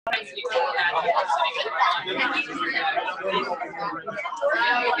This is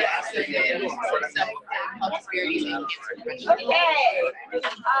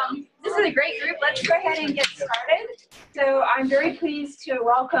a great group. Let's go ahead and get started. So I'm very pleased to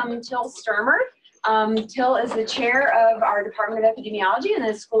welcome Til Stürmer. Til is the chair of our Department of Epidemiology in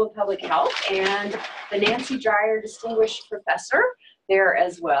the School of Public Health and the Nancy Dreyer Distinguished Professor there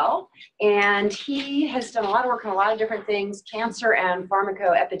as well. And he has done a lot of work on a lot of different things, cancer and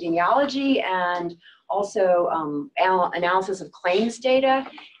pharmacoepidemiology, and also analysis of claims data.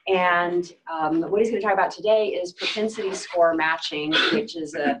 And what he's going to talk about today is propensity score matching, which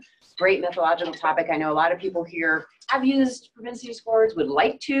is a great methodological topic. I know a lot of people here have used propensity scores, would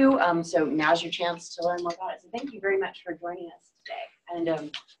like to, so now's your chance to learn more about it. So thank you very much for joining us today.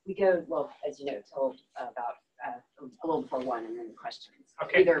 And we go, well, as you know, till about a little before 1, and then questions,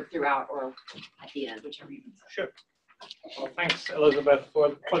 either throughout or at the end, whichever you prefer. Sure. Well, thanks, Elizabeth,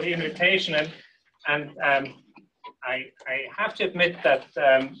 for the invitation. And I have to admit that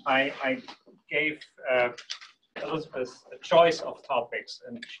I gave Elizabeth a choice of topics,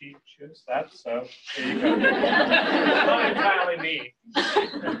 and she chose that, so there you go. It's not entirely me.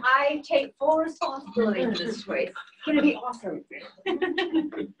 I take full responsibility for this choice. It's going to be awesome.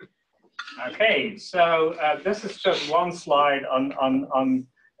 Okay, so this is just one slide on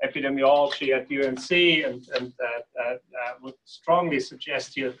epidemiology at UNC, and would strongly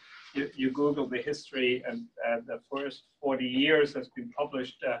suggest you Google the history, and the first 40 years has been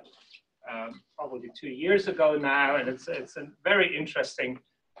published probably 2 years ago now, and it's a very interesting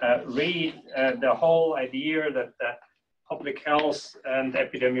read. The whole idea that public health and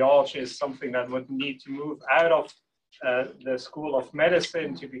epidemiology is something that would need to move out of the School of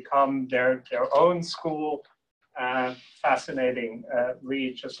Medicine to become their own school. Fascinating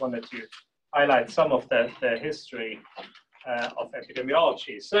read. Just wanted to highlight some of the history of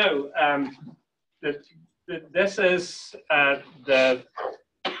epidemiology. So this is the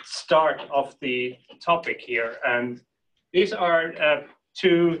start of the topic here, and these are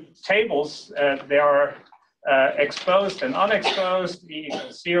two tables. They are exposed and unexposed. E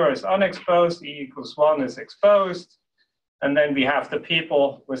equals 0 is unexposed, E equals 1 is exposed. And then we have the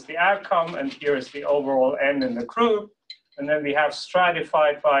people with the outcome, and here is the overall N in the group. And then we have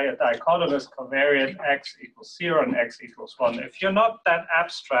stratified by a dichotomous covariate x equals 0 and x equals 1. If you're not that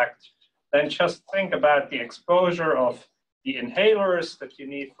abstract, then just think about the exposure of the inhalers that you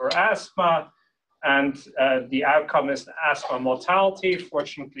need for asthma, and the outcome is asthma mortality,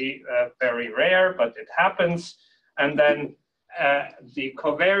 fortunately very rare, but it happens. And then the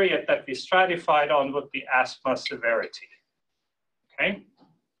covariate that we stratified on would be asthma severity. Okay,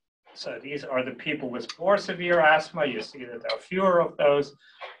 so these are the people with more severe asthma. You see that there are fewer of those.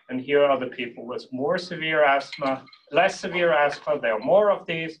 And here are the people with more severe asthma, less severe asthma. There are more of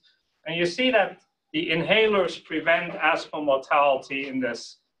these. And you see that the inhalers prevent asthma mortality in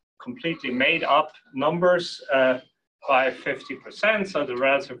this completely made up numbers by 50%. So the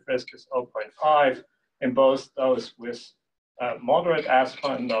relative risk is 0.5 in both those with moderate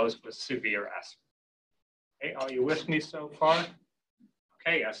asthma and those with severe asthma. Okay, are you with me so far?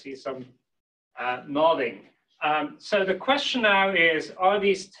 Okay, I see some nodding. So the question now is, are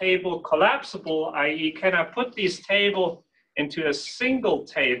these tables collapsible, i.e. can I put these tables into a single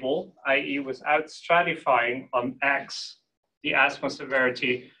table, i.e. without stratifying on X, the asthma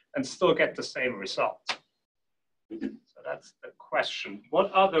severity, and still get the same result? So that's the question. What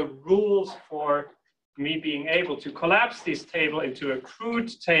are the rules for me being able to collapse this table into a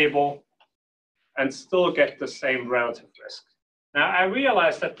crude table and still get the same relative risk? Now, I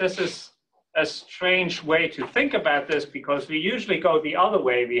realize that this is a strange way to think about this, because we usually go the other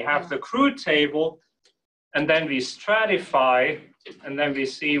way. We have the crude table, and then we stratify, and then we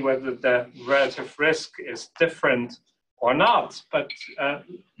see whether the relative risk is different or not. But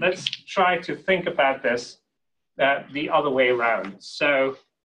let's try to think about this the other way around. So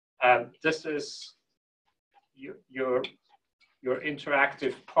this is your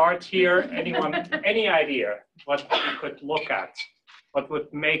interactive part here. Anyone, any idea what you could look at? What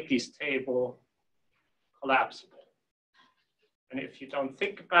would make this table collapsible? And if you don't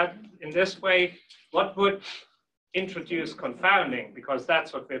think about it in this way, what would introduce confounding? Because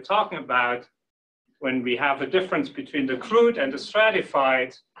that's what we're talking about when we have a difference between the crude and the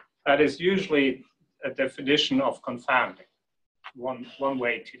stratified. That is usually a definition of confounding. One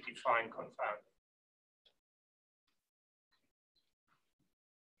way to define confounding.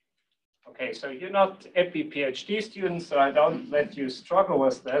 Okay, so you're not EPI PhD students, so I don't let you struggle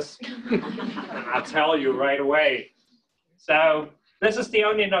with this. And I'll tell you right away. So this is the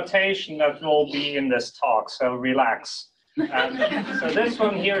only notation that will be in this talk, so relax. So this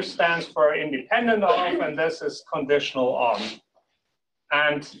one here stands for independent of, and this is conditional on.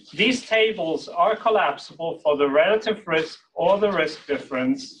 And these tables are collapsible for the relative risk or the risk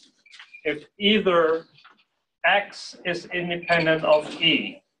difference if either X is independent of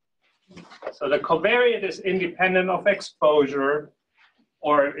E. So the covariate is independent of exposure,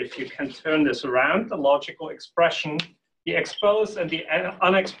 or if you can turn this around, the logical expression, the exposed and the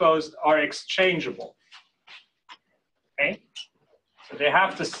unexposed are exchangeable. Okay? So they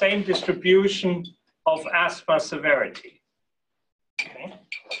have the same distribution of asthma severity. Okay?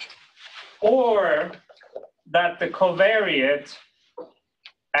 Or that the covariate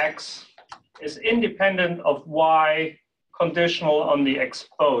X is independent of Y conditional on the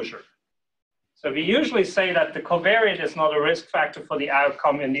exposure. So we usually say that the covariate is not a risk factor for the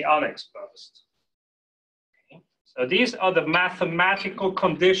outcome in the unexposed. Okay. So these are the mathematical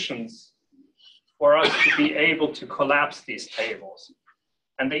conditions for us to be able to collapse these tables.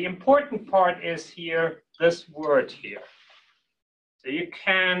 And the important part is here, this word here. So you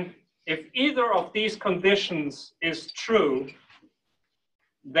can, if either of these conditions is true,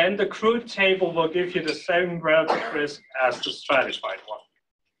 then the crude table will give you the same relative risk as the stratified one.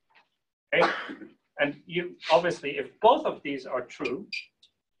 Okay? And you obviously, if both of these are true,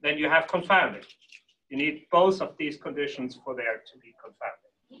 then you have confounding. You need both of these conditions for there to be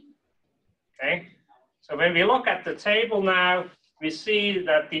confounding. Okay? So when we look at the table now, we see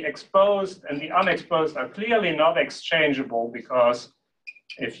that the exposed and the unexposed are clearly not exchangeable, because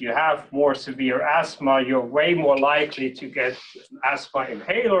if you have more severe asthma, you're way more likely to get an asthma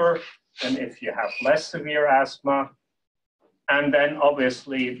inhaler than if you have less severe asthma. And then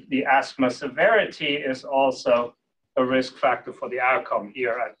obviously the asthma severity is also a risk factor for the outcome.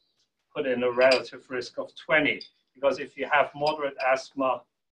 Here I put in a relative risk of 20, because if you have moderate asthma,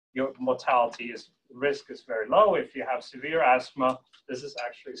 your mortality risk is very low. If you have severe asthma, this is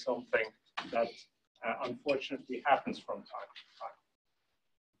actually something that unfortunately happens from time to time.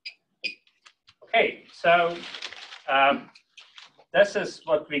 Okay, so this is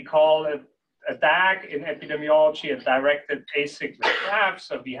what we call a DAG in epidemiology, a directed acyclic graph.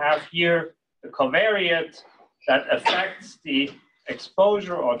 So we have here the covariate that affects the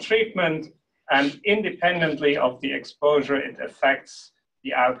exposure or treatment, and independently of the exposure, it affects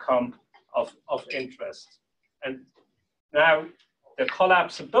the outcome of interest. And now the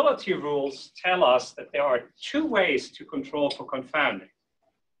collapsibility rules tell us that there are two ways to control for confounding.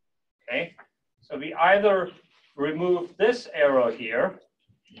 Okay, so we either remove this arrow here,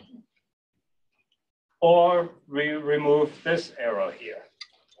 or we remove this arrow here,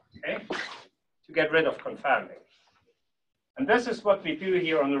 okay, to get rid of confounding. And this is what we do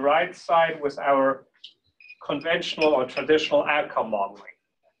here on the right side with our conventional or traditional outcome modeling.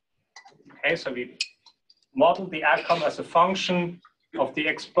 Okay, so we model the outcome as a function of the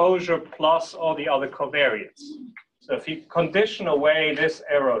exposure plus all the other covariates. So if you condition away this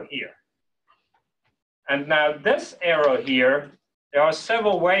arrow here, and now this arrow here, there are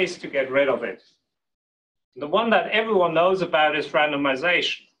several ways to get rid of it. The one that everyone knows about is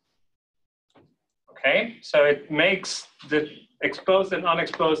randomization. Okay, so it makes the exposed and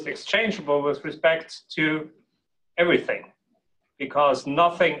unexposed exchangeable with respect to everything, because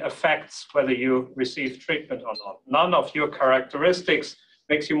nothing affects whether you receive treatment or not. None of your characteristics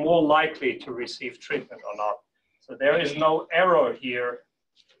makes you more likely to receive treatment or not. So there is no error here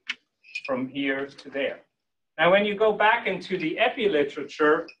from here to there. Now, when you go back into the epi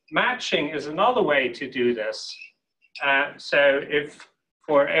literature, matching is another way to do this. So if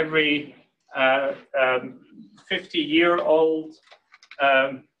for every 50-year-old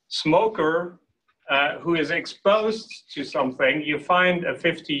smoker who is exposed to something, you find a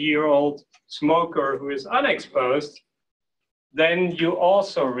 50-year-old smoker who is unexposed, then you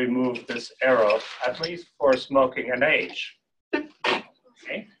also remove this arrow, at least for smoking and age.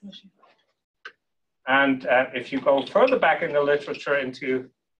 Okay. And if you go further back in the literature into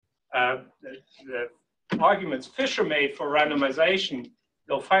the arguments Fisher made for randomization,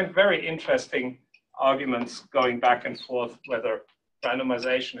 you'll find very interesting arguments going back and forth whether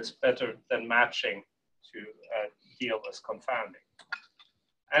randomization is better than matching to deal with confounding.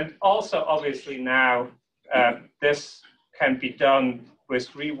 And also, obviously now, this can be done with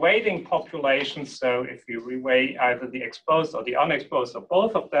reweighting populations. So if you reweigh either the exposed or the unexposed or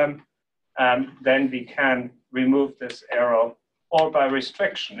both of them, then we can remove this arrow, or by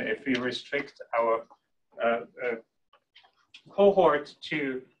restriction. If we restrict our cohort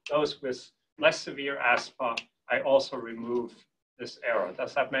to those with less severe asthma, I also remove this arrow.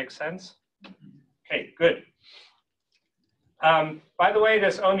 Does that make sense? Okay, good. By the way,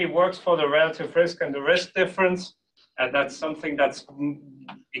 this only works for the relative risk and the risk difference. That's something that's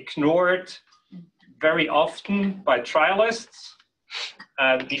ignored very often by trialists.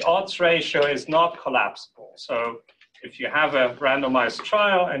 The odds ratio is not collapsible. So if you have a randomized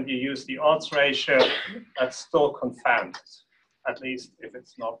trial and you use the odds ratio, that's still confounded, at least if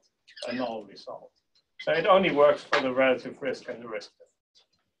it's not a null result. So it only works for the relative risk and the risk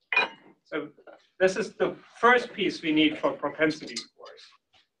difference. So this is the first piece we need for propensity scores.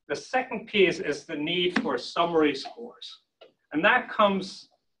 The second piece is the need for summary scores. And that comes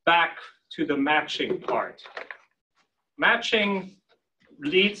back to the matching part. Matching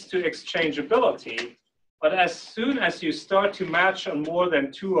leads to exchangeability, but as soon as you start to match on more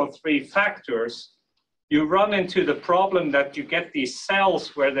than 2 or 3 factors, you run into the problem that you get these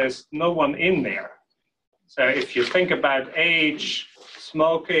cells where there's no one in there. So if you think about age,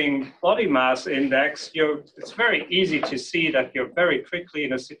 smoking, body mass index, it's very easy to see that you're very quickly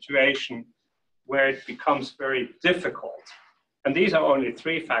in a situation where it becomes very difficult. And these are only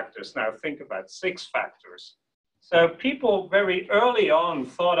 3 factors. Now think about 6 factors. So people very early on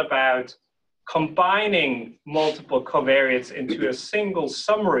thought about combining multiple covariates into a single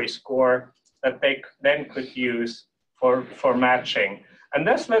summary score that they then could use for matching. And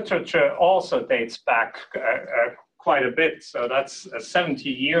this literature also dates back quite a bit, so that's 70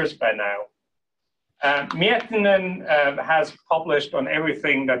 years by now. Miettinen has published on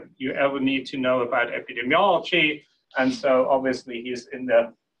everything that you ever need to know about epidemiology, and so obviously he's in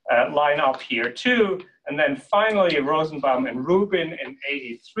the lineup here too. And then finally, Rosenbaum and Rubin in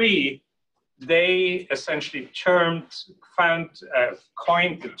 '83, they essentially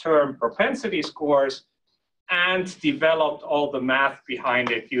coined the term propensity scores and developed all the math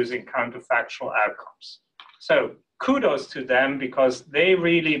behind it using counterfactual outcomes. So kudos to them, because they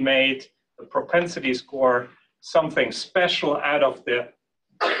really made the propensity score something special out of the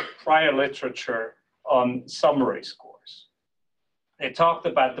prior literature on summary scores. They talked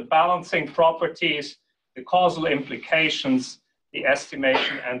about the balancing properties, the causal implications, the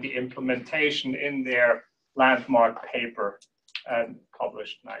estimation, and the implementation in their landmark paper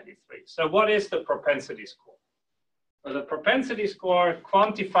published in '93. So what is the propensity score? Well, the propensity score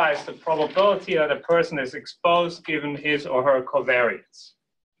quantifies the probability that a person is exposed given his or her covariates.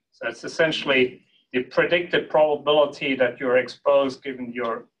 So it's essentially the predicted probability that you're exposed given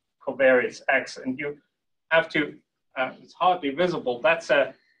your covariates X. And you have to, it's hardly visible, that's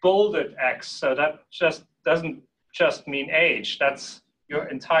a bolded X. So that just doesn't just mean age, that's your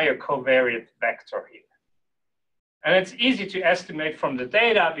entire covariate vector here. And it's easy to estimate from the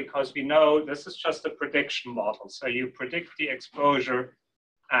data because we know this is just a prediction model. So you predict the exposure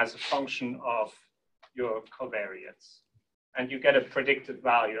as a function of your covariates. And you get a predicted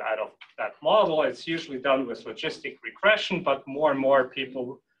value out of that model. It's usually done with logistic regression, but more and more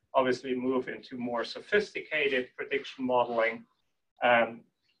people obviously move into more sophisticated prediction modeling.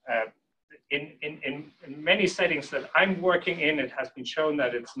 In many settings that I'm working in, it has been shown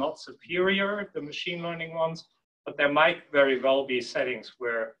that it's not superior, the machine learning ones, but there might very well be settings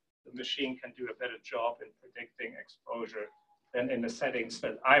where the machine can do a better job in predicting exposure than in the settings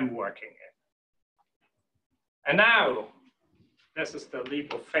that I'm working in. And now, this is the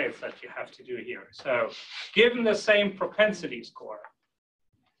leap of faith that you have to do here. So, given the same propensity score,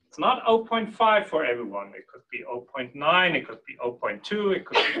 it's not 0.5 for everyone. It could be 0.9, it could be 0.2, it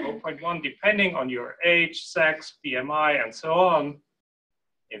could be 0.1, depending on your age, sex, BMI, and so on.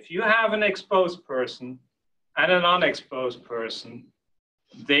 If you have an exposed person and an unexposed person,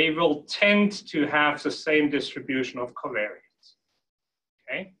 they will tend to have the same distribution of covariates,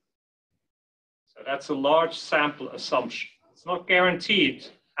 okay? So that's a large sample assumption. It's not guaranteed,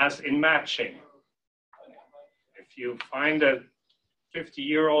 as in matching. If you find a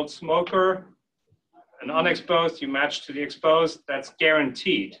 50-year-old smoker, an unexposed, you match to the exposed, that's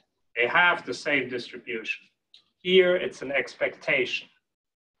guaranteed. They have the same distribution. Here, it's an expectation.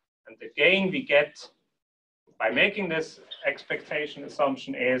 And the gain we get by making this expectation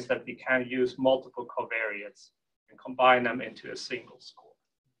assumption is that we can use multiple covariates and combine them into a single score.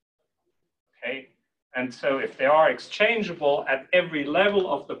 Okay? And so if they are exchangeable at every level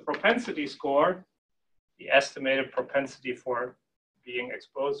of the propensity score, the estimated propensity for being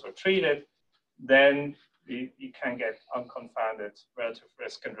exposed or treated, then you can get unconfounded relative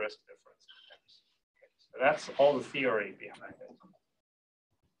risk and risk difference. Okay, so that's all the theory behind it.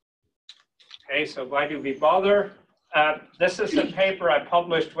 Okay, so why do we bother? This is a paper I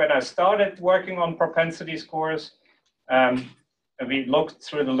published when I started working on propensity scores. And we looked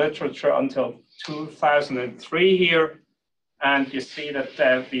through the literature until 2003 here. And you see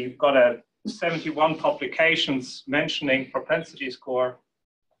that we've got 71 publications mentioning propensity score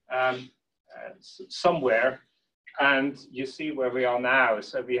somewhere. And you see where we are now.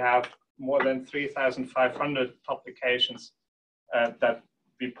 So we have more than 3,500 publications that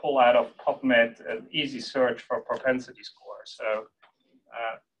we pull out of PubMed, an easy search for propensity score. So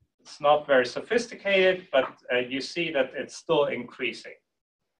it's not very sophisticated, but you see that it's still increasing.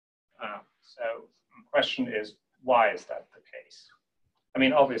 So the question is, why is that the case? I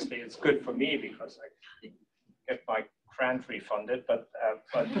mean, obviously, it's good for me because I get my grant refunded, but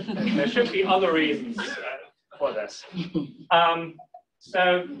there should be other reasons for this.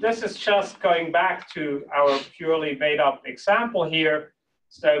 So this is just going back to our purely made-up example here.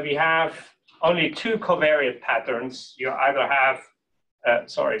 So we have only two covariate patterns. You either have,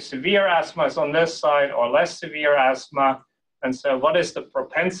 severe asthma is on this side or less severe asthma. And so what is the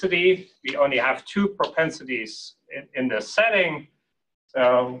propensity? We only have two propensities in this setting.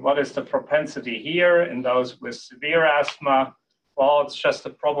 So what is the propensity here in those with severe asthma? Well, it's just the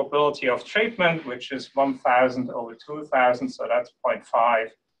probability of treatment, which is 1,000 over 2,000, so that's 0.5.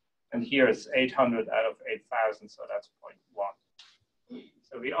 And here it's 800 out of 8,000, so that's 0.1.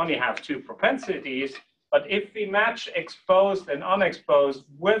 So we only have two propensities, but if we match exposed and unexposed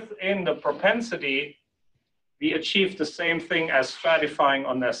within the propensity, we achieve the same thing as stratifying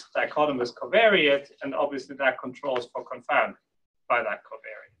on this dichotomous covariate, and obviously that controls for confounding by that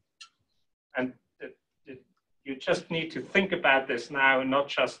covariate. And you just need to think about this now, not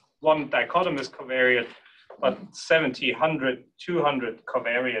just one dichotomous covariate, but 70, 100, 200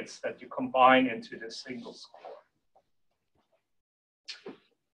 covariates that you combine into this single score.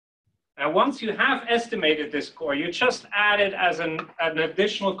 Now, once you have estimated this score, you just add it as an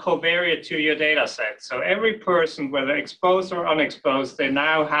additional covariate to your data set. So every person, whether exposed or unexposed, they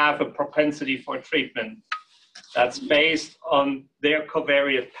now have a propensity for treatment that's based on their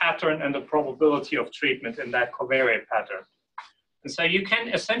covariate pattern and the probability of treatment in that covariate pattern. And so you can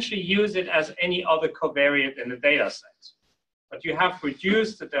essentially use it as any other covariate in the data set. But you have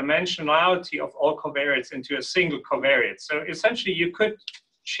reduced the dimensionality of all covariates into a single covariate. So essentially you could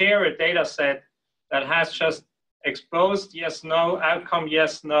share a data set that has just exposed, yes, no, outcome,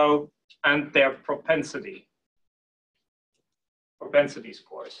 yes, no, and their propensity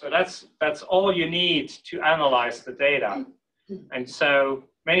scores. So that's all you need to analyze the data. And so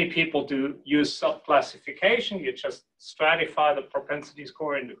many people do use sub-classification. You just stratify the propensity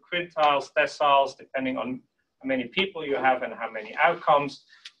score into quintiles, deciles, depending on how many people you have and how many outcomes.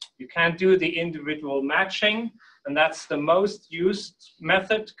 You can do the individual matching, and that's the most used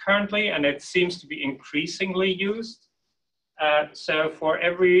method currently, and it seems to be increasingly used. So for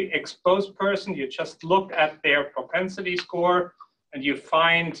every exposed person, you just look at their propensity score, and you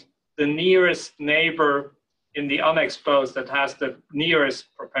find the nearest neighbor in the unexposed that has the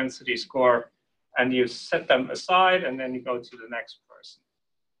nearest propensity score, and you set them aside, and then you go to the next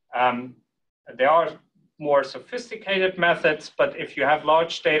person. There are more sophisticated methods, but if you have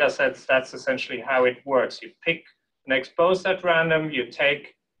large data sets, that's essentially how it works. You pick an exposed at random, you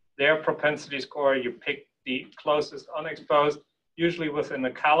take their propensity score, you pick the closest unexposed, usually within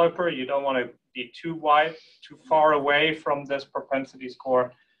a caliper. You don't want to be too wide, too far away from this propensity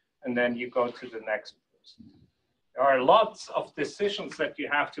score, and then you go to the next person. There are lots of decisions that you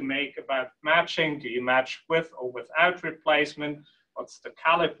have to make about matching. Do you match with or without replacement? What's the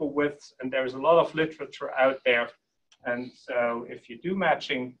caliper width? And there's a lot of literature out there. And so if you do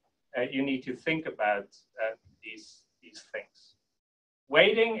matching, you need to think about these things.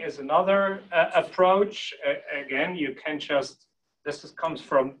 Weighting is another approach. Again, you can just, comes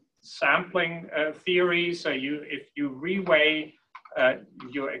from sampling theory. So if you reweigh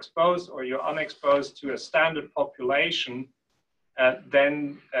your exposed or your unexposed to a standard population,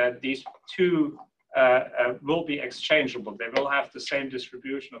 then these two will be exchangeable. They will have the same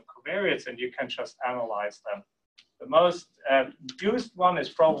distribution of covariates, and you can just analyze them. The most used one is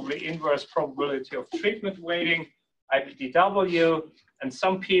probably inverse probability of treatment weighting, IPDW, and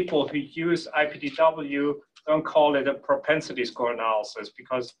some people who use IPDW don't call it a propensity score analysis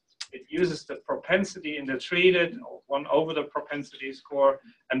because it uses the propensity in the treated, or 1 over the propensity score,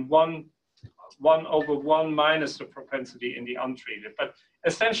 and 1 over 1 minus the propensity in the untreated. But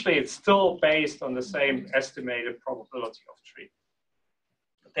essentially, it's still based on the same estimated probability of treatment.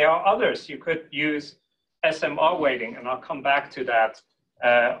 There are others. You could use SMR weighting, and I'll come back to that.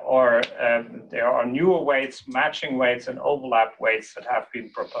 There are newer weights, matching weights, and overlap weights that have been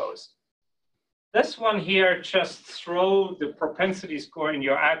proposed. This one here, just throw the propensity score in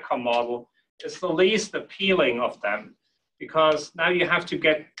your outcome model, is the least appealing of them, because now you have to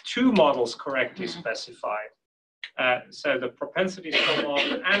get two models correctly specified. So the propensity score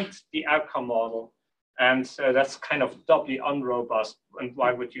model and the outcome model. And so that's kind of doubly unrobust, and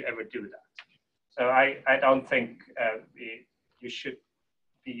why would you ever do that? So I don't think you should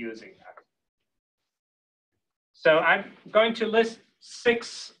be using that. So I'm going to list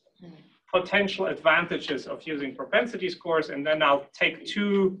 6 potential advantages of using propensity scores, and then I'll take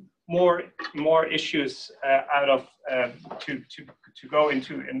 2 more issues out of to go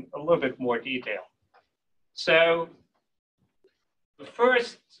into in a little bit more detail. So the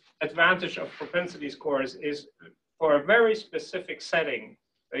first advantage of propensity scores is for a very specific setting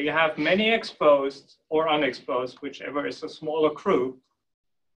where you have many exposed or unexposed, whichever is a smaller group,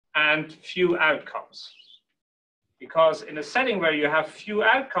 and few outcomes. Because in a setting where you have few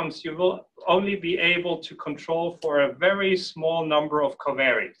outcomes, you will only be able to control for a very small number of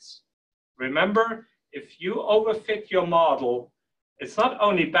covariates. Remember, if you overfit your model, it's not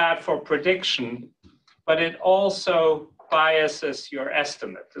only bad for prediction, but it also biases your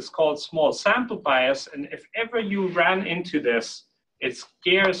estimate. It's called small sample bias, and if ever you ran into this, it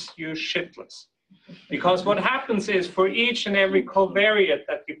scares you shitless. Because what happens is for each and every covariate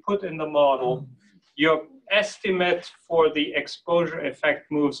that you put in the model, your estimate for the exposure effect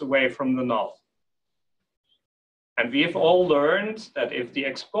moves away from the null. And we've all learned that if the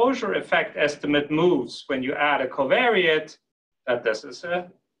exposure effect estimate moves when you add a covariate, that this is a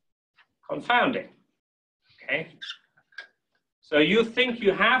confounding, okay? So you think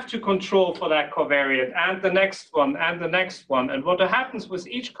you have to control for that covariate and the next one and the next one. And what happens with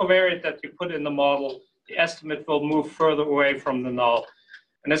each covariate that you put in the model, the estimate will move further away from the null.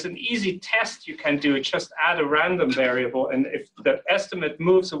 And there's an easy test you can do, just add a random variable. And if the estimate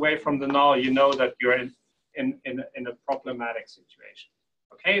moves away from the null, you know that you're in a problematic situation.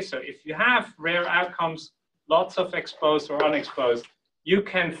 Okay, so if you have rare outcomes, lots of exposed or unexposed, you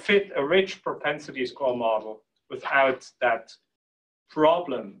can fit a rich propensity score model without that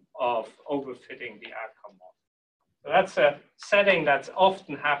problem of overfitting the outcome model. So that's a setting that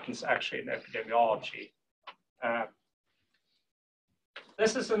often happens actually in epidemiology.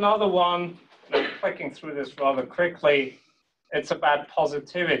 This is another one, I'm clicking through this rather quickly. It's about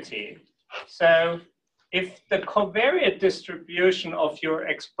positivity. So if the covariate distribution of your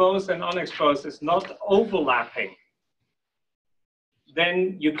exposed and unexposed is not overlapping,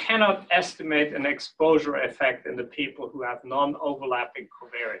 then you cannot estimate an exposure effect in the people who have non-overlapping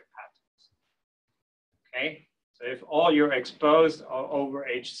covariate patterns. Okay, so if all your exposed are over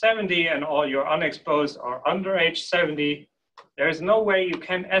age 70 and all your unexposed are under age 70, there is no way you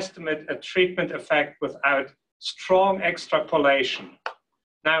can estimate a treatment effect without strong extrapolation.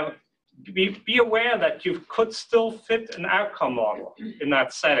 Now, be aware that you could still fit an outcome model in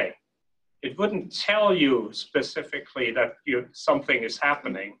that setting. It wouldn't tell you specifically that something is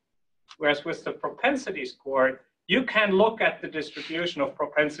happening. Whereas with the propensity score, you can look at the distribution of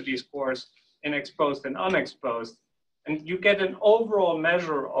propensity scores in exposed and unexposed, and you get an overall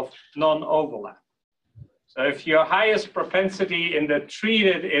measure of non-overlap. So if your highest propensity in the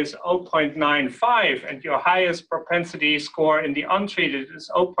treated is 0.95 and your highest propensity score in the untreated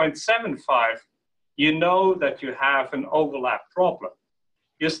is 0.75, you know that you have an overlap problem.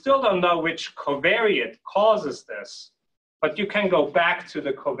 You still don't know which covariate causes this, but you can go back to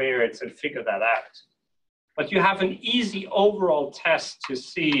the covariates and figure that out. But you have an easy overall test to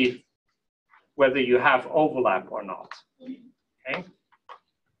see whether you have overlap or not, okay?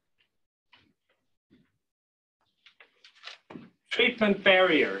 Treatment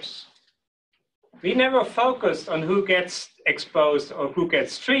barriers. We never focused on who gets exposed or who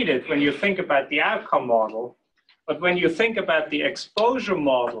gets treated when you think about the outcome model. But when you think about the exposure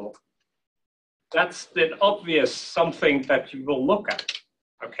model, that's the obvious something that you will look at,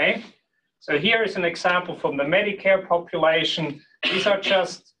 okay? So here is an example from the Medicare population. These are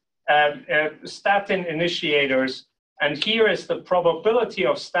just statin initiators. And here is the probability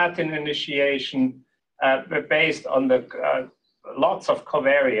of statin initiation based on the lots of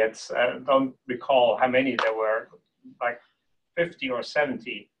covariates. Don't recall how many there were, like 50 or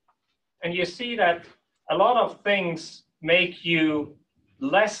 70. And you see that a lot of things make you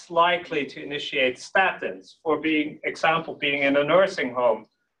less likely to initiate statins, for example, being in a nursing home,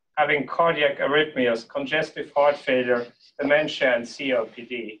 having cardiac arrhythmias, congestive heart failure, dementia, and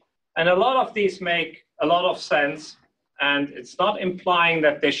COPD. And a lot of these make a lot of sense, and it's not implying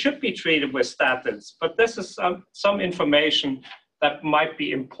that they should be treated with statins, but this is some information that might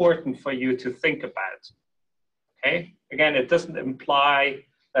be important for you to think about, okay? Again, it doesn't imply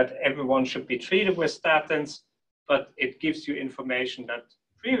that everyone should be treated with statins, but it gives you information that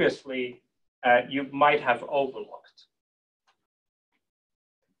previously you might have overlooked.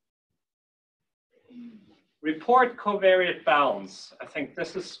 Report covariate balance. I think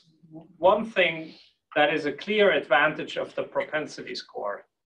this is one thing that is a clear advantage of the propensity score.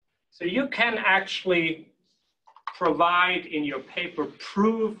 So you can actually provide in your paper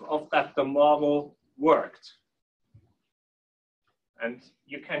proof of that the model worked. And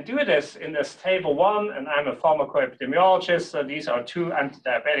you can do this in this table 1, and I'm a pharmacoepidemiologist, so these are 2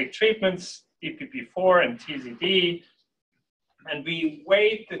 anti-diabetic treatments, DPP-4 and TZD. And we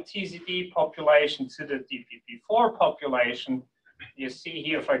weight the TZD population to the DPP-4 population. You see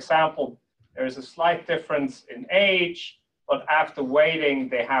here, for example, there is a slight difference in age, but after weighting,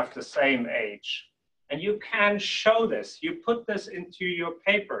 they have the same age. And you can show this. You put this into your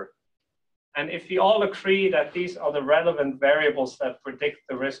paper. And if we all agree that these are the relevant variables that predict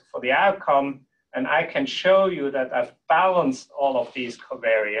the risk for the outcome, and I can show you that I've balanced all of these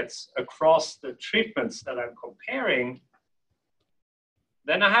covariates across the treatments that I'm comparing,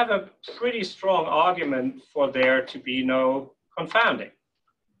 then I have a pretty strong argument for there to be no confounding.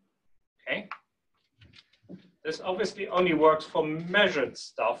 Okay? This obviously only works for measured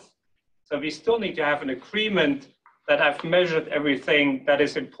stuff. So we still need to have an agreement that I've measured everything that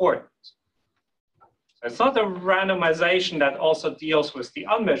is important. So it's not a randomization that also deals with the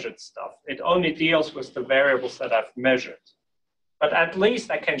unmeasured stuff. It only deals with the variables that I've measured. But at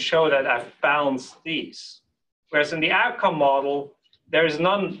least I can show that I've balanced these. Whereas in the outcome model, there is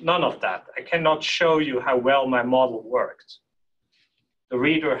none of that. I cannot show you how well my model worked. The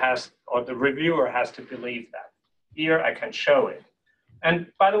reader has, or the reviewer has to believe that. Here I can show it. And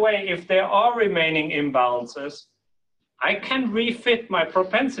by the way, if there are remaining imbalances, I can refit my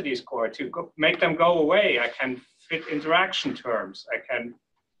propensity score to make them go away. I can fit interaction terms. I can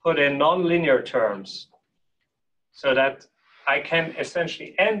put in nonlinear terms so that I can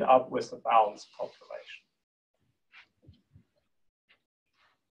essentially end up with a balanced population.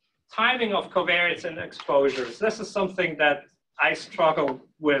 Timing of covariates and exposures. This is something that I struggled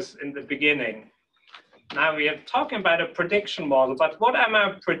with in the beginning. Now we are talking about a prediction model, but what am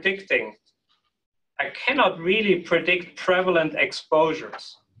I predicting? I cannot really predict prevalent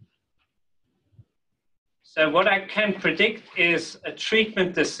exposures. So what I can predict is a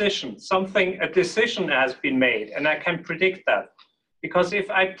treatment decision, a decision has been made, and I can predict that. Because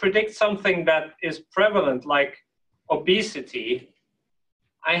if I predict something that is prevalent, like obesity,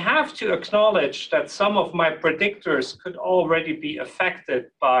 I have to acknowledge that some of my predictors could already be affected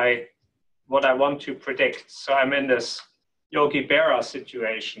by what I want to predict. So I'm in this Yogi Berra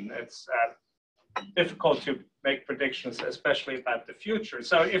situation. It's difficult to make predictions, especially about the future.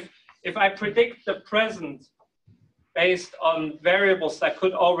 So if I predict the present based on variables that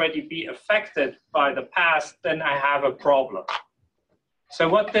could already be affected by the past, then I have a problem. So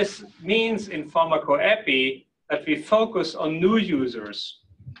what this means in pharmacoepi, that we focus on new users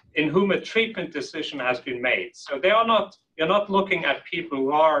in whom a treatment decision has been made. So you're not looking at people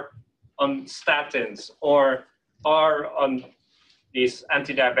who are on statins or are on these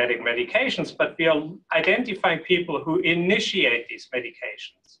anti-diabetic medications, but we are identifying people who initiate these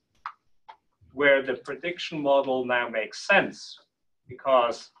medications, where the prediction model now makes sense,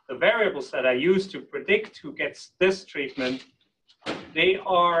 because the variables that I use to predict who gets this treatment, they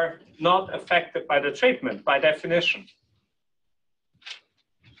are not affected by the treatment by definition.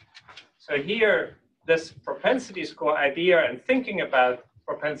 So here, this propensity score idea and thinking about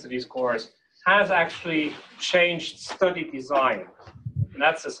propensity scores has actually changed study design. And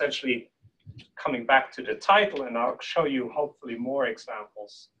that's essentially coming back to the title, and I'll show you hopefully more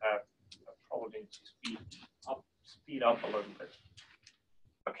examples. Probably to speed up a little bit.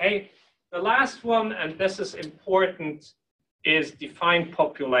 Okay, the last one, and this is important, is defined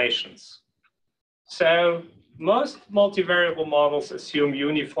populations. So most multivariable models assume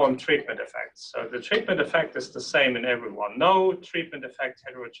uniform treatment effects. So the treatment effect is the same in everyone. No treatment effect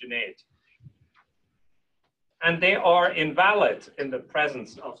heterogeneity. And they are invalid in the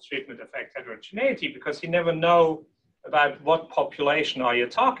presence of treatment effect heterogeneity, because you never know about what population are you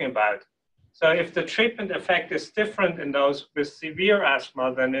talking about. So if the treatment effect is different in those with severe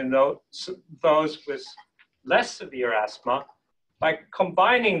asthma than in those with less severe asthma, by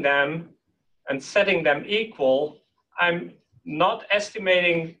combining them and setting them equal, I'm not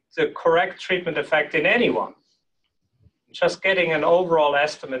estimating the correct treatment effect in anyone. Just getting an overall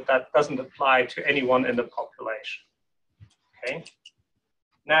estimate that doesn't apply to anyone in the population. Okay.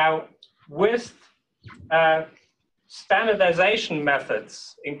 Now, with standardization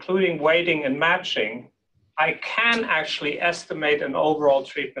methods, including weighting and matching, I can actually estimate an overall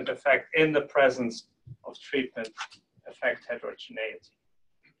treatment effect in the presence of treatment effect heterogeneity.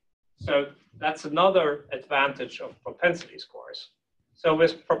 So that's another advantage of propensity scores. So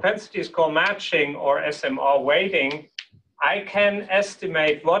with propensity score matching or SMR weighting, I can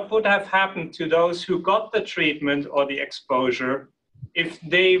estimate what would have happened to those who got the treatment or the exposure if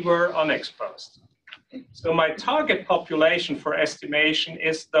they were unexposed. So my target population for estimation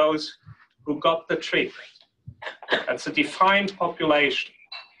is those who got the treatment. That's a defined population.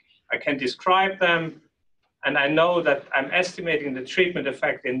 I can describe them, and I know that I'm estimating the treatment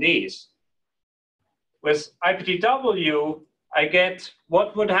effect in these. With IPTW, I get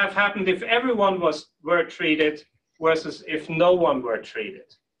what would have happened if everyone were treated versus if no one were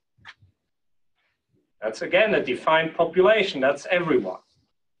treated. That's again a defined population, that's everyone.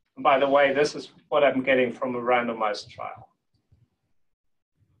 And by the way, this is what I'm getting from a randomized trial.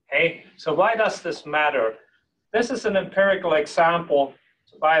 Okay, so why does this matter? This is an empirical example.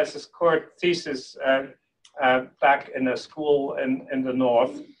 Tobias's core thesis back in a school in the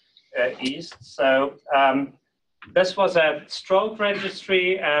north east. So this was a stroke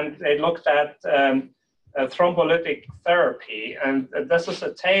registry, and they looked at thrombolytic therapy. And this is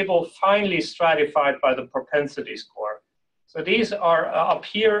a table finely stratified by the propensity score. So these are, up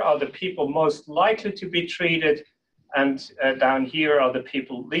here are the people most likely to be treated, and down here are the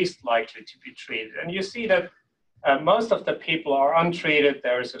people least likely to be treated. And you see that most of the people are untreated.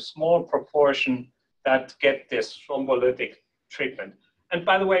 There is a small proportion that get this thrombolytic treatment. And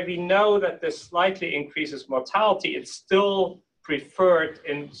by the way, we know that this slightly increases mortality. It's still preferred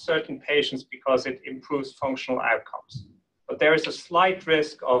in certain patients because it improves functional outcomes. But there is a slight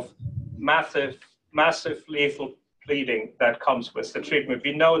risk of massive lethal bleeding that comes with the treatment.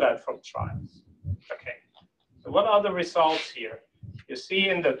 We know that from trials. Okay. So what are the results here? You see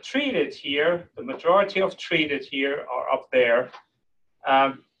in the treated here, the majority of treated here are up there.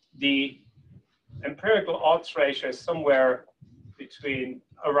 The empirical odds ratio is somewhere between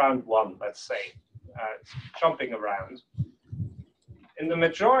around 1, let's say, it's jumping around. In the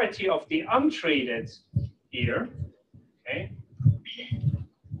majority of the untreated here, okay,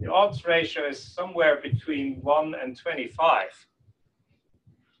 the odds ratio is somewhere between 1 and 25.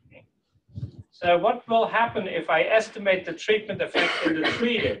 Okay. So what will happen if I estimate the treatment effect in the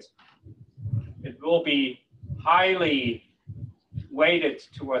treated? It will be highly weighted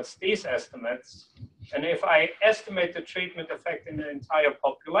towards these estimates. And if I estimate the treatment effect in the entire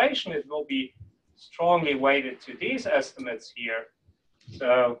population, it will be strongly weighted to these estimates here.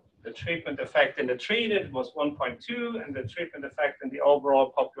 So the treatment effect in the treated was 1.2, and the treatment effect in the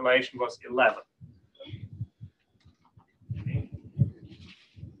overall population was 11. Okay.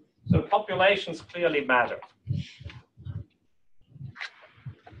 So populations clearly matter.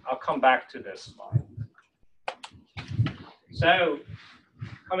 I'll come back to this slide. So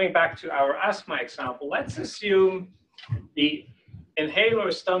coming back to our asthma example, let's assume the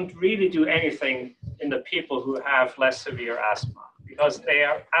inhalers don't really do anything in the people who have less severe asthma, because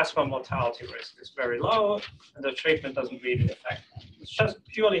their asthma mortality risk is very low and the treatment doesn't really affect them. It's just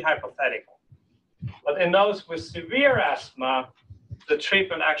purely hypothetical. But in those with severe asthma, the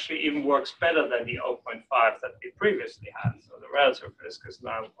treatment actually even works better than the 0.5 that we previously had. So the relative risk is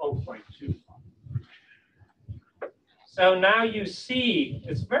now 0.25. So now you see,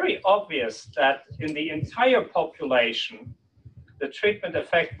 it's very obvious that in the entire population, the treatment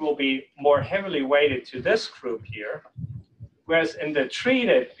effect will be more heavily weighted to this group here, whereas in the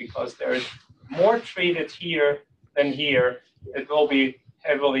treated, because there is more treated here than here, it will be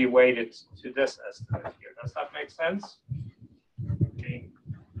heavily weighted to this estimate here. Does that make sense? Okay.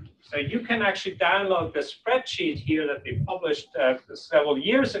 So you can actually download the spreadsheet here that we published several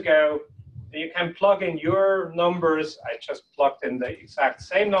years ago. You can plug in your numbers. I just plugged in the exact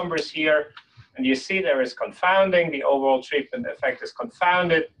same numbers here. And you see there is confounding. The overall treatment effect is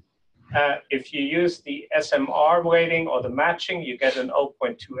confounded. If you use the SMR weighting or the matching, you get an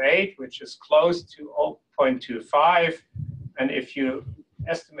 0.28, which is close to 0.25. And if you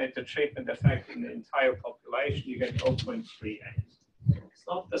estimate the treatment effect in the entire population, you get 0.38. It's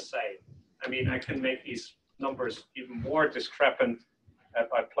not the same. I mean, I can make these numbers even more discrepant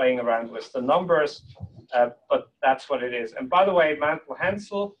by playing around with the numbers, but that's what it is. And by the way,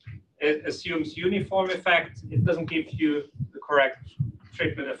 Mantel-Haensel, it assumes uniform effect. It doesn't give you the correct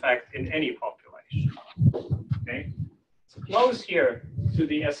treatment effect in any population. Okay, it's close here to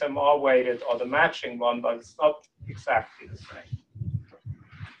the SMR weighted or the matching one, but it's not exactly the same.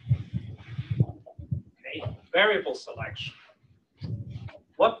 Okay, variable selection.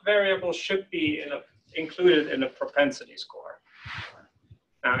 What variable should be included in a propensity score?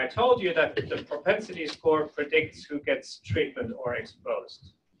 Now, I told you that the propensity score predicts who gets treatment or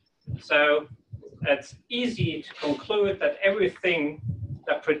exposed. So it's easy to conclude that everything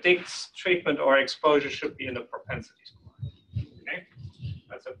that predicts treatment or exposure should be in the propensity score. Okay?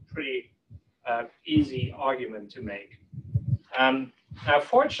 That's a pretty easy argument to make. Now,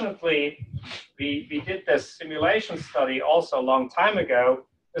 fortunately, we did this simulation study also a long time ago.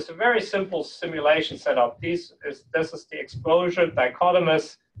 It's a very simple simulation setup. This is the exposure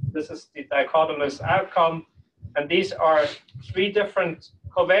dichotomous. This is the dichotomous outcome. And these are three different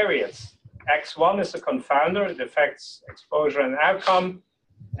covariates. X1 is a confounder. It affects exposure and outcome.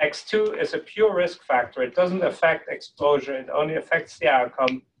 X2 is a pure risk factor. It doesn't affect exposure. It only affects the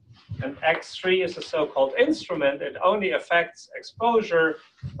outcome. And X3 is a so-called instrument. It only affects exposure,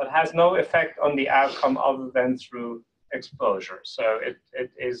 but has no effect on the outcome other than through exposure. So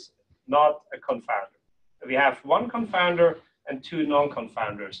it is not a confounder. We have one confounder and two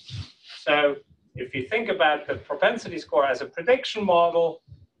non-confounders. So if you think about the propensity score as a prediction model,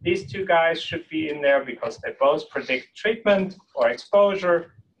 these two guys should be in there because they both predict treatment or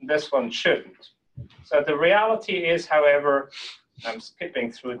exposure, and this one shouldn't. So the reality is, however, I'm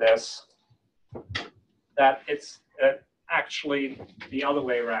skipping through this, that it's actually the other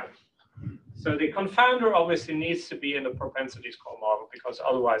way around. So the confounder obviously needs to be in the propensity score model because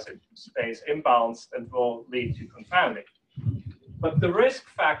otherwise it stays imbalanced and will lead to confounding. But the risk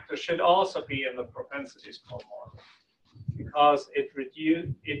factor should also be in the propensity score model because it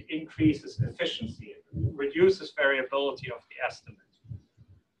increases efficiency, it reduces variability of the estimate.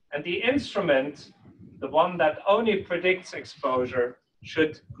 And the instrument, the one that only predicts exposure,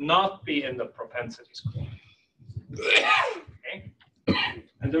 should not be in the propensity score. Okay?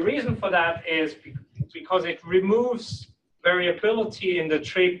 And the reason for that is because it removes variability in the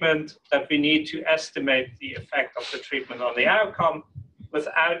treatment that we need to estimate the effect of the treatment on the outcome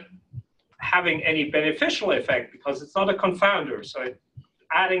without having any beneficial effect because it's not a confounder. So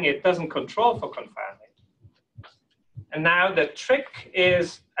adding it doesn't control for confounding. And now the trick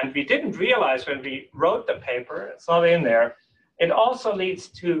is, and we didn't realize when we wrote the paper, it's not in there, it also leads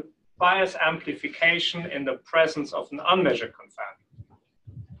to bias amplification in the presence of an unmeasured confounder.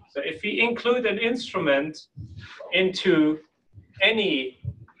 So if we include an instrument into any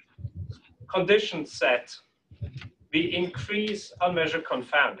condition set, we increase unmeasured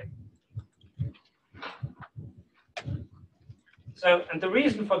confounding. So, and the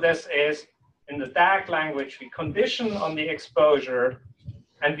reason for this is, in the DAG language, we condition on the exposure,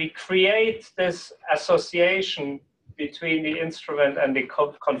 and we create this association between the instrument and the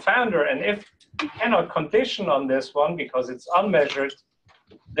confounder. And if we cannot condition on this one because it's unmeasured,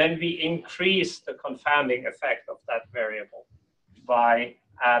 then we increase the confounding effect of that variable by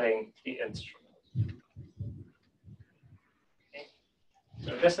adding the instrument. Okay.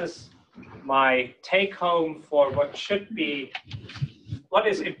 So this is my take home for what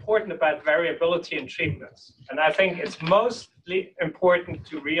is important about variability in treatments. And I think it's mostly important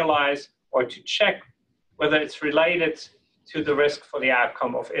to realize or to check whether it's related to the risk for the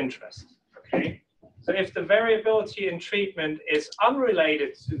outcome of interest. Okay. So if the variability in treatment is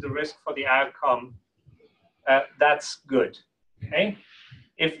unrelated to the risk for the outcome, that's good, okay?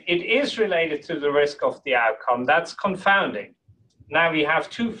 If it is related to the risk of the outcome, that's confounding. Now we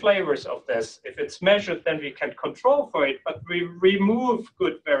have two flavors of this. If it's measured, then we can control for it, but we remove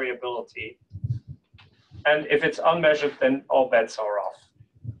good variability. And if it's unmeasured, then all bets are off.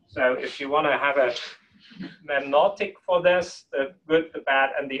 So if you want to have a mnemonic for this, the good, the bad,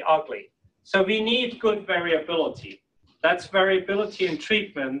 and the ugly. So we need good variability. That's variability in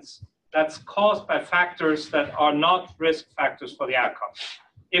treatments that's caused by factors that are not risk factors for the outcome.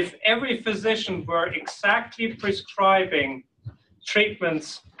 If every physician were exactly prescribing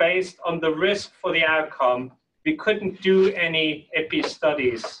treatments based on the risk for the outcome, we couldn't do any epi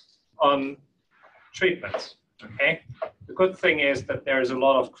studies on treatments, okay? The good thing is that there is a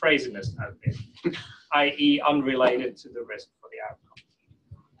lot of craziness out there, i.e. unrelated to the risk for the outcome.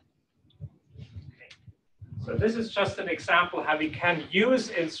 So this is just an example how we can use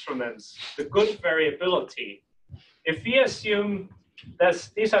instruments, the good variability. If we assume that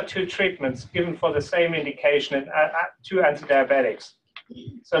these are two treatments given for the same indication, two antidiabetics.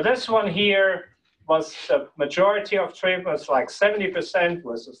 So this one here was the majority of treatments, like 70%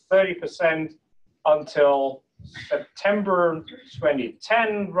 versus 30% until September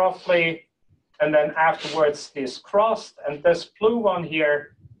 2010, roughly. And then afterwards, this crossed, and this blue one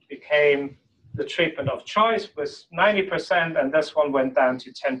here became the treatment of choice was 90%, and this one went down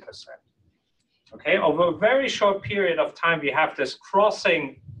to 10%. Okay, over a very short period of time, we have this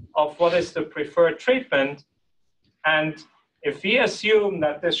crossing of what is the preferred treatment. And if we assume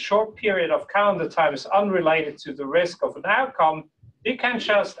that this short period of calendar time is unrelated to the risk of an outcome, we can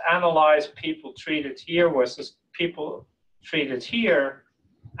just analyze people treated here versus people treated here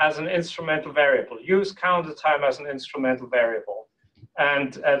as an instrumental variable. Use calendar time as an instrumental variable.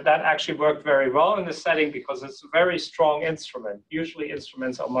 And that actually worked very well in this setting because it's a very strong instrument. Usually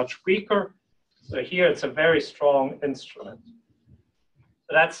instruments are much weaker. So here it's a very strong instrument.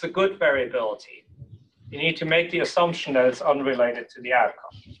 So that's the good variability. You need to make the assumption that it's unrelated to the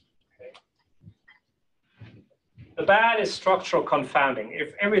outcome. Okay. The bad is structural confounding.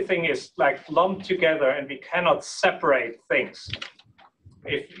 If everything is like lumped together and we cannot separate things,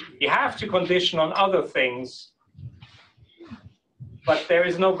 if you have to condition on other things, but there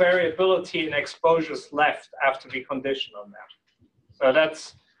is no variability in exposures left after we condition on them. So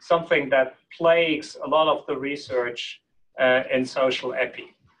that's something that plagues a lot of the research in social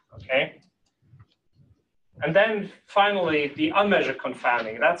epi, okay? And then finally, the unmeasured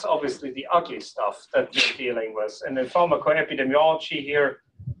confounding. That's obviously the ugly stuff that we're dealing with. And in pharmacoepidemiology here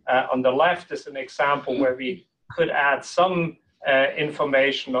on the left is an example where we could add some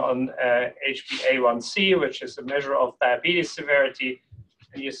information on HbA1c, which is a measure of diabetes severity.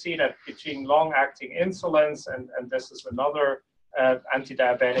 And you see that between long-acting insulins, and this is another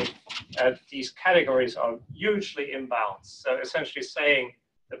anti-diabetic, these categories are hugely imbalanced. So essentially saying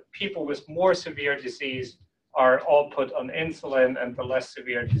that people with more severe disease are all put on insulin and the less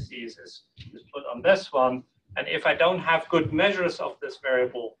severe disease is put on this one. And if I don't have good measures of this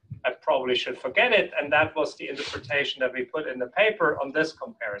variable, I probably should forget it. And that was the interpretation that we put in the paper on this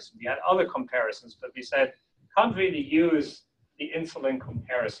comparison. We had other comparisons, but we said, can't really use the insulin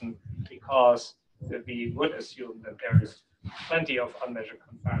comparison because we would assume that there is plenty of unmeasured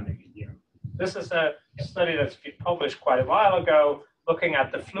confounding in here. This is a study that's been published quite a while ago, looking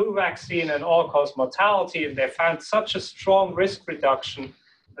at the flu vaccine and all-cause mortality, and they found such a strong risk reduction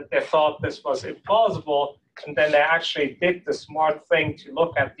that they thought this was implausible, and then they actually did the smart thing to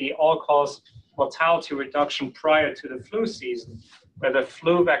look at the all-cause mortality reduction prior to the flu season, where the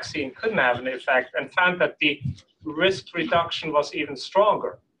flu vaccine couldn't have an effect, and found that the risk reduction was even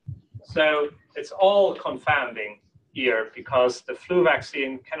stronger. So it's all confounding here because the flu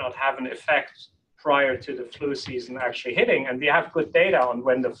vaccine cannot have an effect prior to the flu season actually hitting, and we have good data on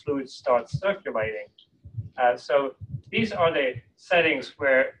when the flu starts circulating. So these are the settings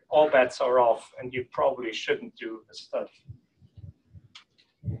where all bets are off, and you probably shouldn't do a study.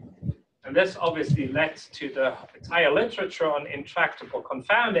 And this obviously led to the entire literature on intractable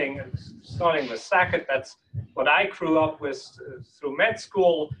confounding, and starting with Sackett. That's what I grew up with through med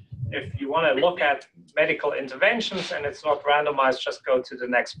school. If you want to look at medical interventions and it's not randomized, just go to the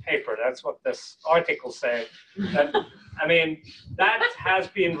next paper. That's what this article said. I mean, that has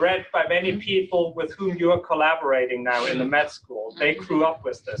been read by many people with whom you are collaborating now in the med school. They grew up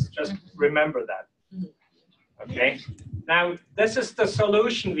with this. Just remember that. Okay. Now, this is the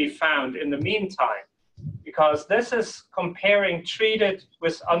solution we found in the meantime, because this is comparing treated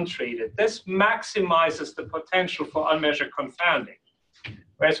with untreated. This maximizes the potential for unmeasured confounding.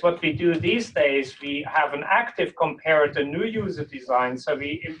 Whereas what we do these days, we have an active comparator new user design. So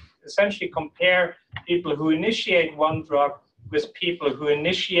we essentially compare people who initiate one drug with people who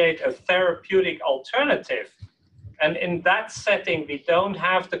initiate a therapeutic alternative. And in that setting, we don't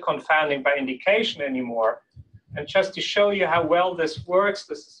have the confounding by indication anymore. And just to show you how well this works,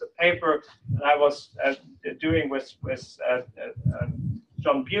 this is a paper that I was doing with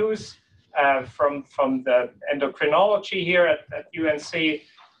John Buse from the endocrinology here at UNC.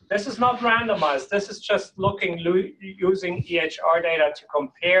 This is not randomized. This is just looking using EHR data to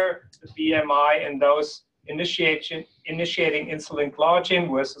compare the BMI in those initiating insulin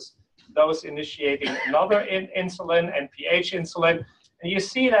glargine versus those initiating another insulin, NPH insulin. And you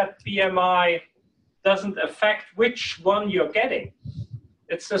see that BMI doesn't affect which one you're getting.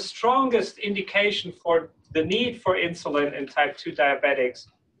 It's the strongest indication for the need for insulin in type 2 diabetics.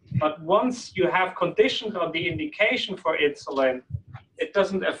 But once you have conditioned on the indication for insulin, it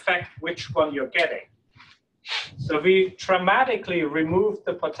doesn't affect which one you're getting. So we dramatically removed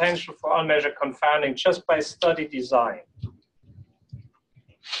the potential for unmeasured confounding just by study design.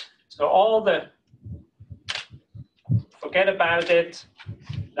 So all the, forget about it,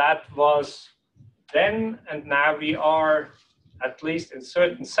 that was then, and now we are, at least in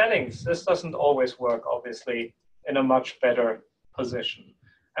certain settings, this doesn't always work, obviously, in a much better position.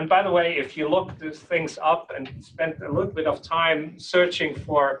 And by the way, if you look these things up and spend a little bit of time searching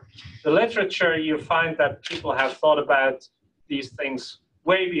for the literature, you find that people have thought about these things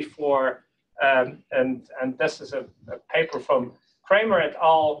way before. And this is a paper from Kramer et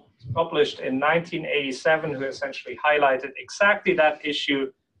al., published in 1987, who essentially highlighted exactly that issue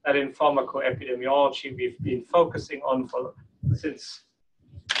that in pharmacoepidemiology we've been focusing on since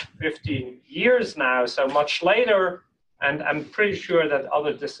 15 years now, so much later. And I'm pretty sure that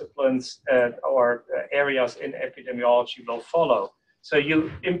other disciplines or areas in epidemiology will follow. So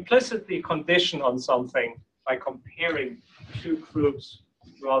you implicitly condition on something by comparing two groups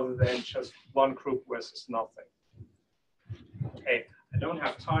rather than just one group versus nothing. Okay, I don't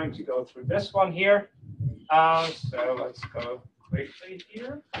have time to go through this one here. So let's go quickly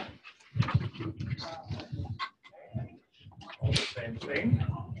here. All the same thing.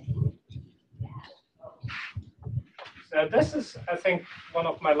 So this is, I think, one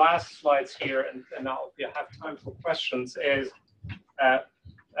of my last slides here, and now if you have time for questions, is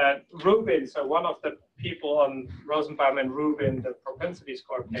Rubin. So one of the people on Rosenbaum and Rubin, the propensity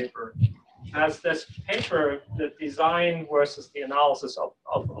score paper, has this paper, the design versus the analysis of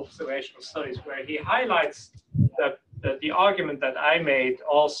observational studies, where he highlights the argument that I made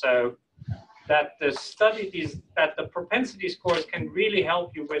also, that the propensity scores can really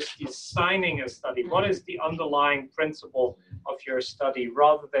help you with designing a study. What is the underlying principle of your study,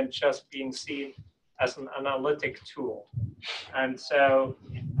 rather than just being seen as an analytic tool? And so,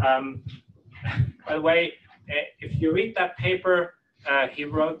 by the way, if you read that paper, he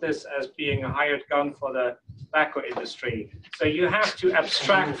wrote this as being a hired gun for the tobacco industry. So you have to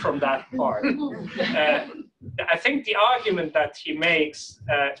abstract from that part. I think the argument that he makes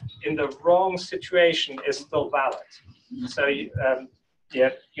in the wrong situation is still valid. So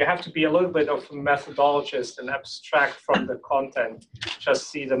yeah, you have to be a little bit of a methodologist and abstract from the content, just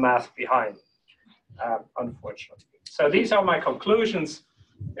see the math behind, unfortunately. So these are my conclusions.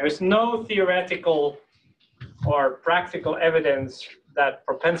 There's no theoretical or practical evidence that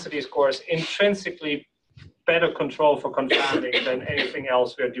propensity scores intrinsically better control for confounding than anything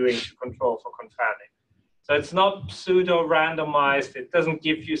else we're doing to control for confounding. So it's not pseudo-randomized. It doesn't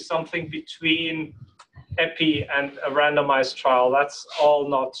give you something between epi and a randomized trial. That's all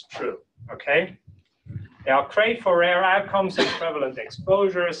not true, okay? They are great for rare outcomes and prevalent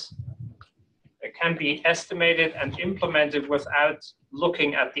exposures. They can be estimated and implemented without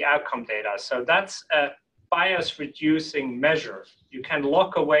looking at the outcome data. So that's a bias-reducing measure. You can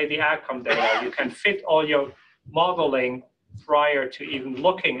lock away the outcome data. You can fit all your modeling prior to even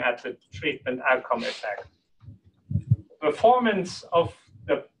looking at the treatment outcome effect. Performance of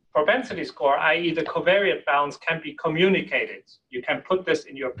the propensity score, i.e. the covariate balance, can be communicated. You can put this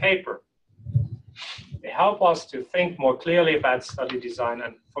in your paper. They help us to think more clearly about study design.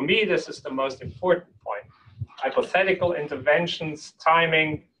 And for me, this is the most important point. Hypothetical interventions,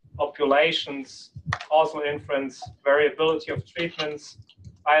 timing, populations, causal inference, variability of treatments,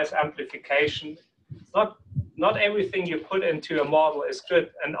 bias amplification. It's not everything you put into a model is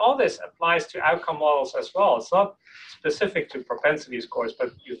good. And all this applies to outcome models as well. It's not specific to propensity scores,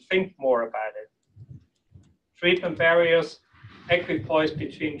 but you think more about it. Treatment barriers, equipoise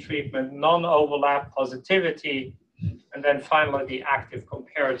between treatment, non-overlap positivity, and then finally the active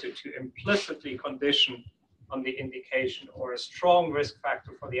comparator to implicitly condition on the indication or a strong risk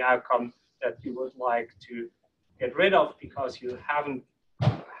factor for the outcome that you would like to get rid of because you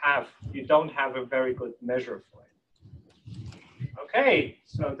don't have a very good measure for it. Okay,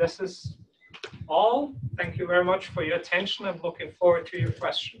 so this is all. Thank you very much for your attention. I'm looking forward to your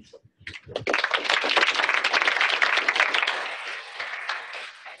questions.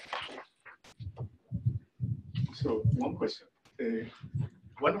 So one question.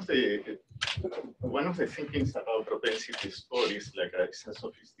 One of the thinkings about propensity score is like it's a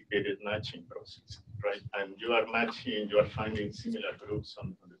sophisticated matching process, right? And you are finding similar groups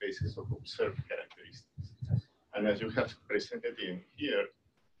on the basis of observed characteristics. And as you have presented in here,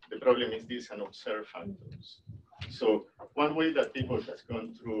 the problem is these unobserved factors. So one way that people have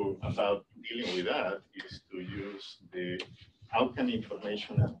gone through about dealing with that is to use the outcome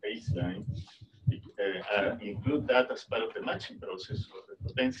information as baseline, include that as part of the matching process of the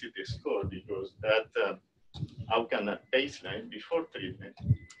propensity score, because that outcome at baseline before treatment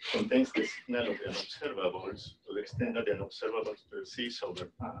contains the signal of the unobservables to the extent that the unobservables persist over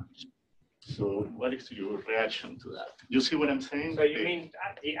time. So what is your reaction to that? You see what I'm saying? So you mean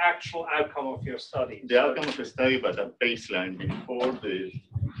the actual outcome of your study? The outcome of the study, but at baseline before the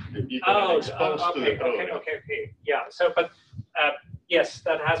people are exposed to the program. Okay. Yeah. So, but yes,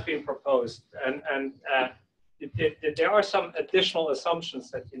 that has been proposed, and there are some additional assumptions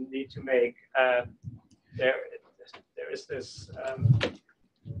that you need to make. There is this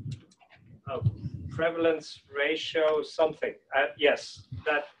prevalence ratio something. Yes,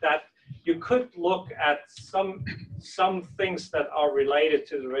 that you could look at some things that are related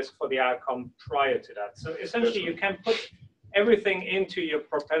to the risk for the outcome prior to that. So essentially, you can put everything into your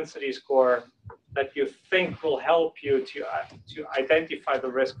propensity score that you think will help you to identify the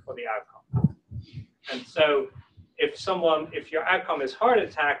risk for the outcome. And so if your outcome is heart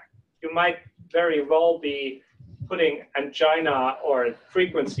attack, you might very well be putting angina or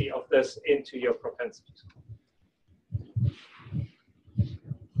frequency of this into your propensity score.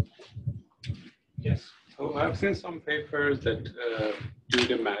 Yes. So I've seen some papers that do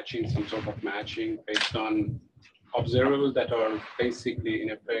the matching, some sort of matching based on observables that are basically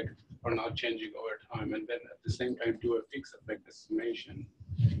in effect or not changing over time, and then at the same time do a fixed effect estimation.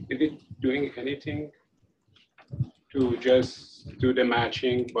 Is it doing anything to just do the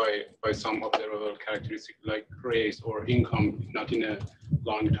matching by some observable characteristic like race or income, not in a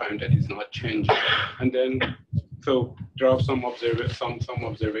long time that is not changing, and then so drop some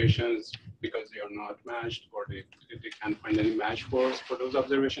observations because they are not matched, or they can't find any match for those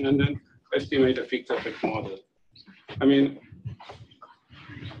observations, and then estimate a fixed effect model. I mean,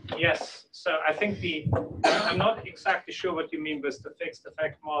 yes. So I think I'm not exactly sure what you mean with the fixed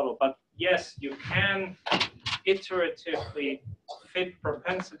effect model, but yes, you can iteratively fit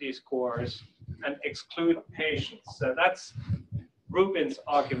propensity scores and exclude patients. So that's Rubin's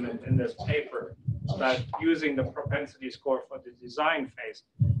argument in this paper about using the propensity score for the design phase.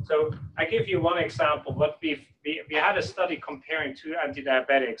 So I give you one example. What we had a study comparing two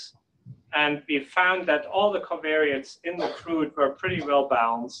antidiabetics, and we found that all the covariates in the crude were pretty well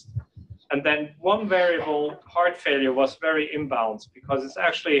balanced. And then one variable, heart failure, was very imbalanced because it's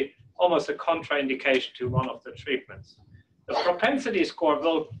actually almost a contraindication to one of the treatments. The propensity score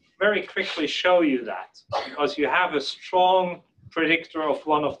will very quickly show you that because you have a strong predictor of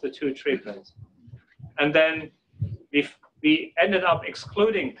one of the two treatments. And then we ended up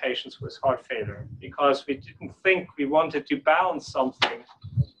excluding patients with heart failure because we didn't think we wanted to balance something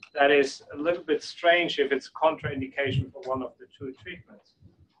that is a little bit strange if it's contraindication for one of the two treatments.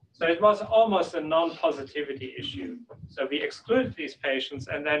 So it was almost a non-positivity issue. So we excluded these patients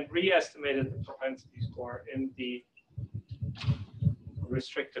and then re-estimated the propensity score in the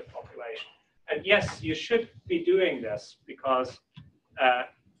restricted population. And yes, you should be doing this because,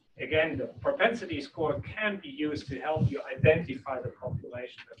 again, the propensity score can be used to help you identify the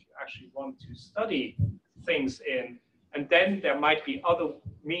population that you actually want to study things in. And then there might be other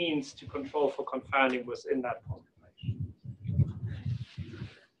means to control for confounding within that population.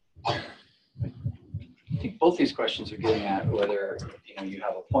 I think both these questions are getting at whether you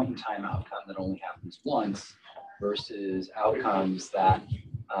have a point-in-time outcome that only happens once versus outcomes that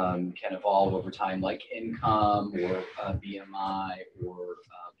can evolve over time, like income or BMI or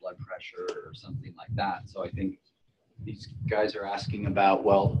blood pressure or something like that. So I think these guys are asking about,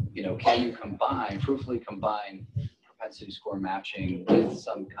 well, can you fruitfully combine propensity score matching with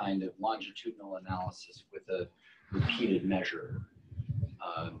some kind of longitudinal analysis with a repeated measure?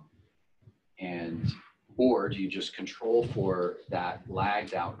 Or do you just control for that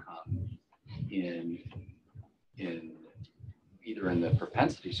lagged outcome in either in the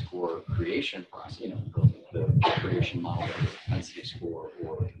propensity score creation process, the creation model of the propensity score,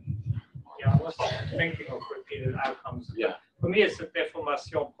 or yeah, I was thinking of repeated outcomes. Yeah. For me, it's a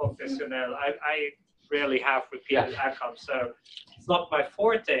déformation professionnelle. I rarely have repeated outcomes, so it's not my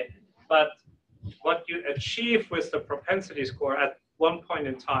forte. But what you achieve with the propensity score at one point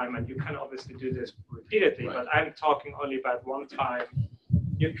in time, and you can obviously do this repeatedly, right, but I'm talking only about one time,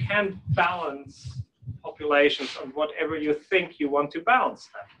 you can balance populations on whatever you think you want to balance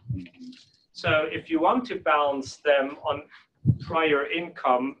them. So if you want to balance them on prior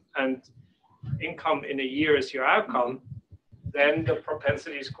income, and income in a year is your outcome, then the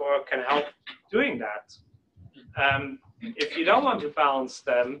propensity score can help doing that. If you don't want to balance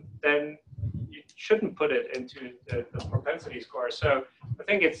them, then you shouldn't put it into the propensity score. So I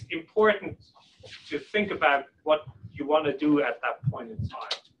think it's important to think about what you want to do at that point in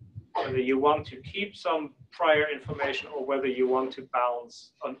time. Whether you want to keep some prior information or whether you want to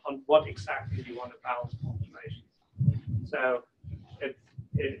balance on what exactly you want to balance populations. So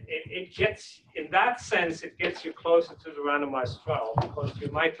it gets, in that sense, it gets you closer to the randomized trial because you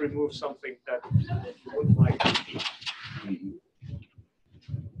might remove something that you wouldn't like to keep.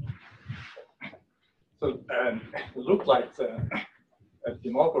 So it looks like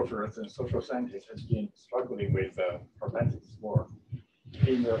demographers and social scientists have been struggling with propensity score.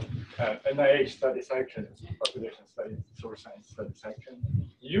 In the NIH study section, population study, social science study section,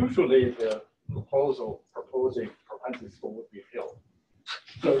 usually the proposing propensity score would be filled.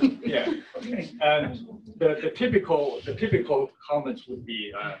 So yeah, okay. And the typical comments would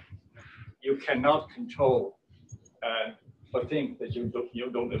be you cannot control for things that you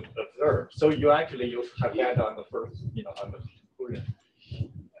don't observe. So you have that on the first, on the conclusion.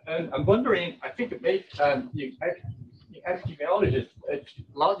 And I'm wondering, I think it may epidemiologists,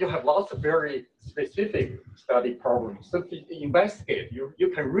 you have lots of very specific study problems. So to investigate,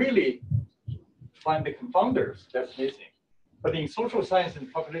 you can really find the confounders that's missing. But in social science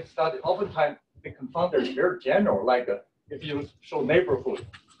and population study, oftentimes the confounders are very general, like if you show neighborhood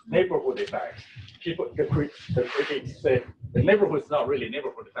effects, the critics say the neighborhood is not really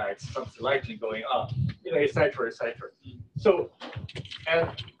neighborhood effects, some selection going on, et cetera, et cetera. So,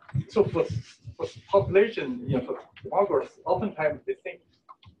 for population, for demographers, oftentimes they think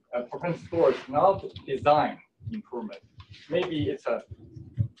propensity score is not design improvement. Maybe it's helped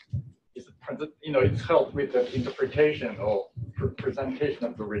with the interpretation or presentation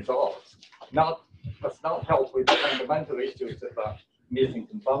of the results. Does not help with the fundamental issues of missing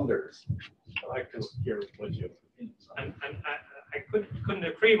confounders. I'd like to hear what you think. And I couldn't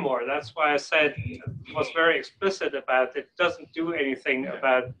agree more. That's why I said was very explicit about it doesn't do anything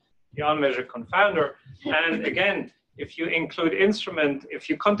about the unmeasured confounder. And again, if you include if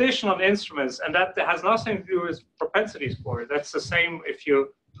you condition on instruments, and that has nothing to do with propensity score. That's the same if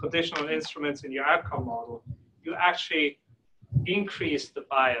you condition on instruments in your outcome model. You actually increase the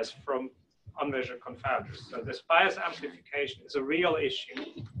bias from unmeasured confounders. So this bias amplification is a real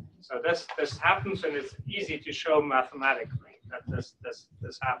issue. So this happens, and it's easy to show mathematically that this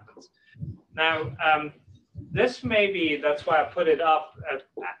happens. Now, this may be, that's why I put it up.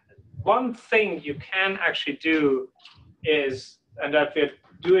 One thing you can actually do is, and that we're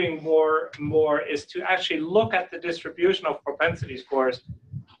doing more is to actually look at the distribution of propensity scores.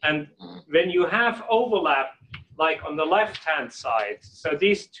 And when you have overlap, like on the left-hand side, so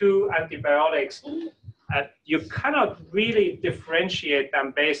these two antibiotics, you cannot really differentiate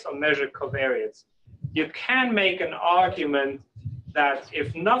them based on measured covariates. You can make an argument that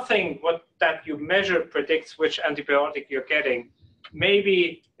if nothing that you measure predicts which antibiotic you're getting,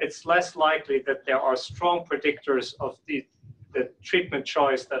 maybe it's less likely that there are strong predictors of the treatment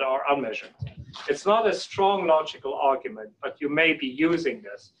choice that are unmeasured. It's not a strong logical argument, but you may be using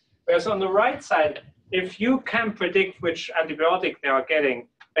this. Whereas on the right side, if you can predict which antibiotic they are getting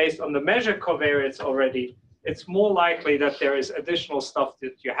based on the measured covariates already, it's more likely that there is additional stuff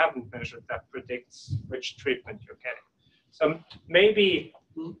that you haven't measured that predicts which treatment you're getting. So maybe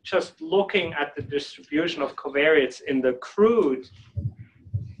just looking at the distribution of covariates in the crude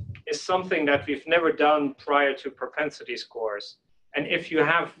is something that we've never done prior to propensity scores. And if you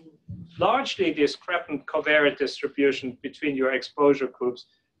have largely discrepant covariate distribution between your exposure groups,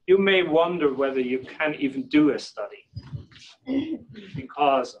 you may wonder whether you can even do a study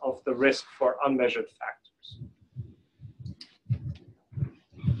because of the risk for unmeasured factors.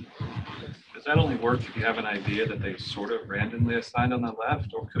 Does that only work if you have an idea that they sort of randomly assigned on the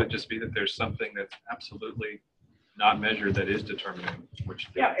left, or could it just be that there's something that's absolutely not measured that is determining which?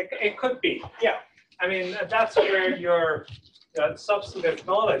 Yeah, it could be. Yeah, I mean that's where your substantive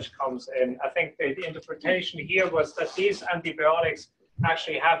knowledge comes in. I think the interpretation here was that these antibiotics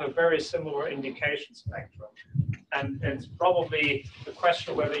actually have a very similar indication spectrum. And it's probably the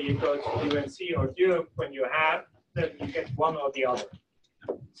question whether you go to UNC or Duke when you have, that you get one or the other.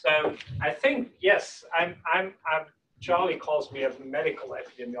 So I think, yes, Charlie calls me a medical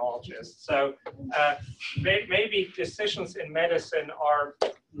epidemiologist. So maybe decisions in medicine are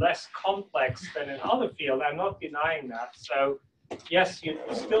less complex than in other fields. I'm not denying that. So yes, you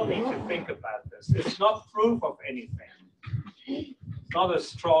still need to think about this. It's not proof of anything. It's not a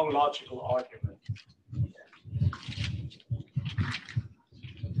strong logical argument.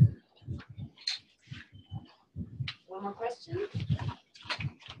 One more question?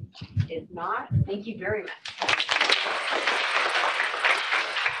 If not, thank you very much.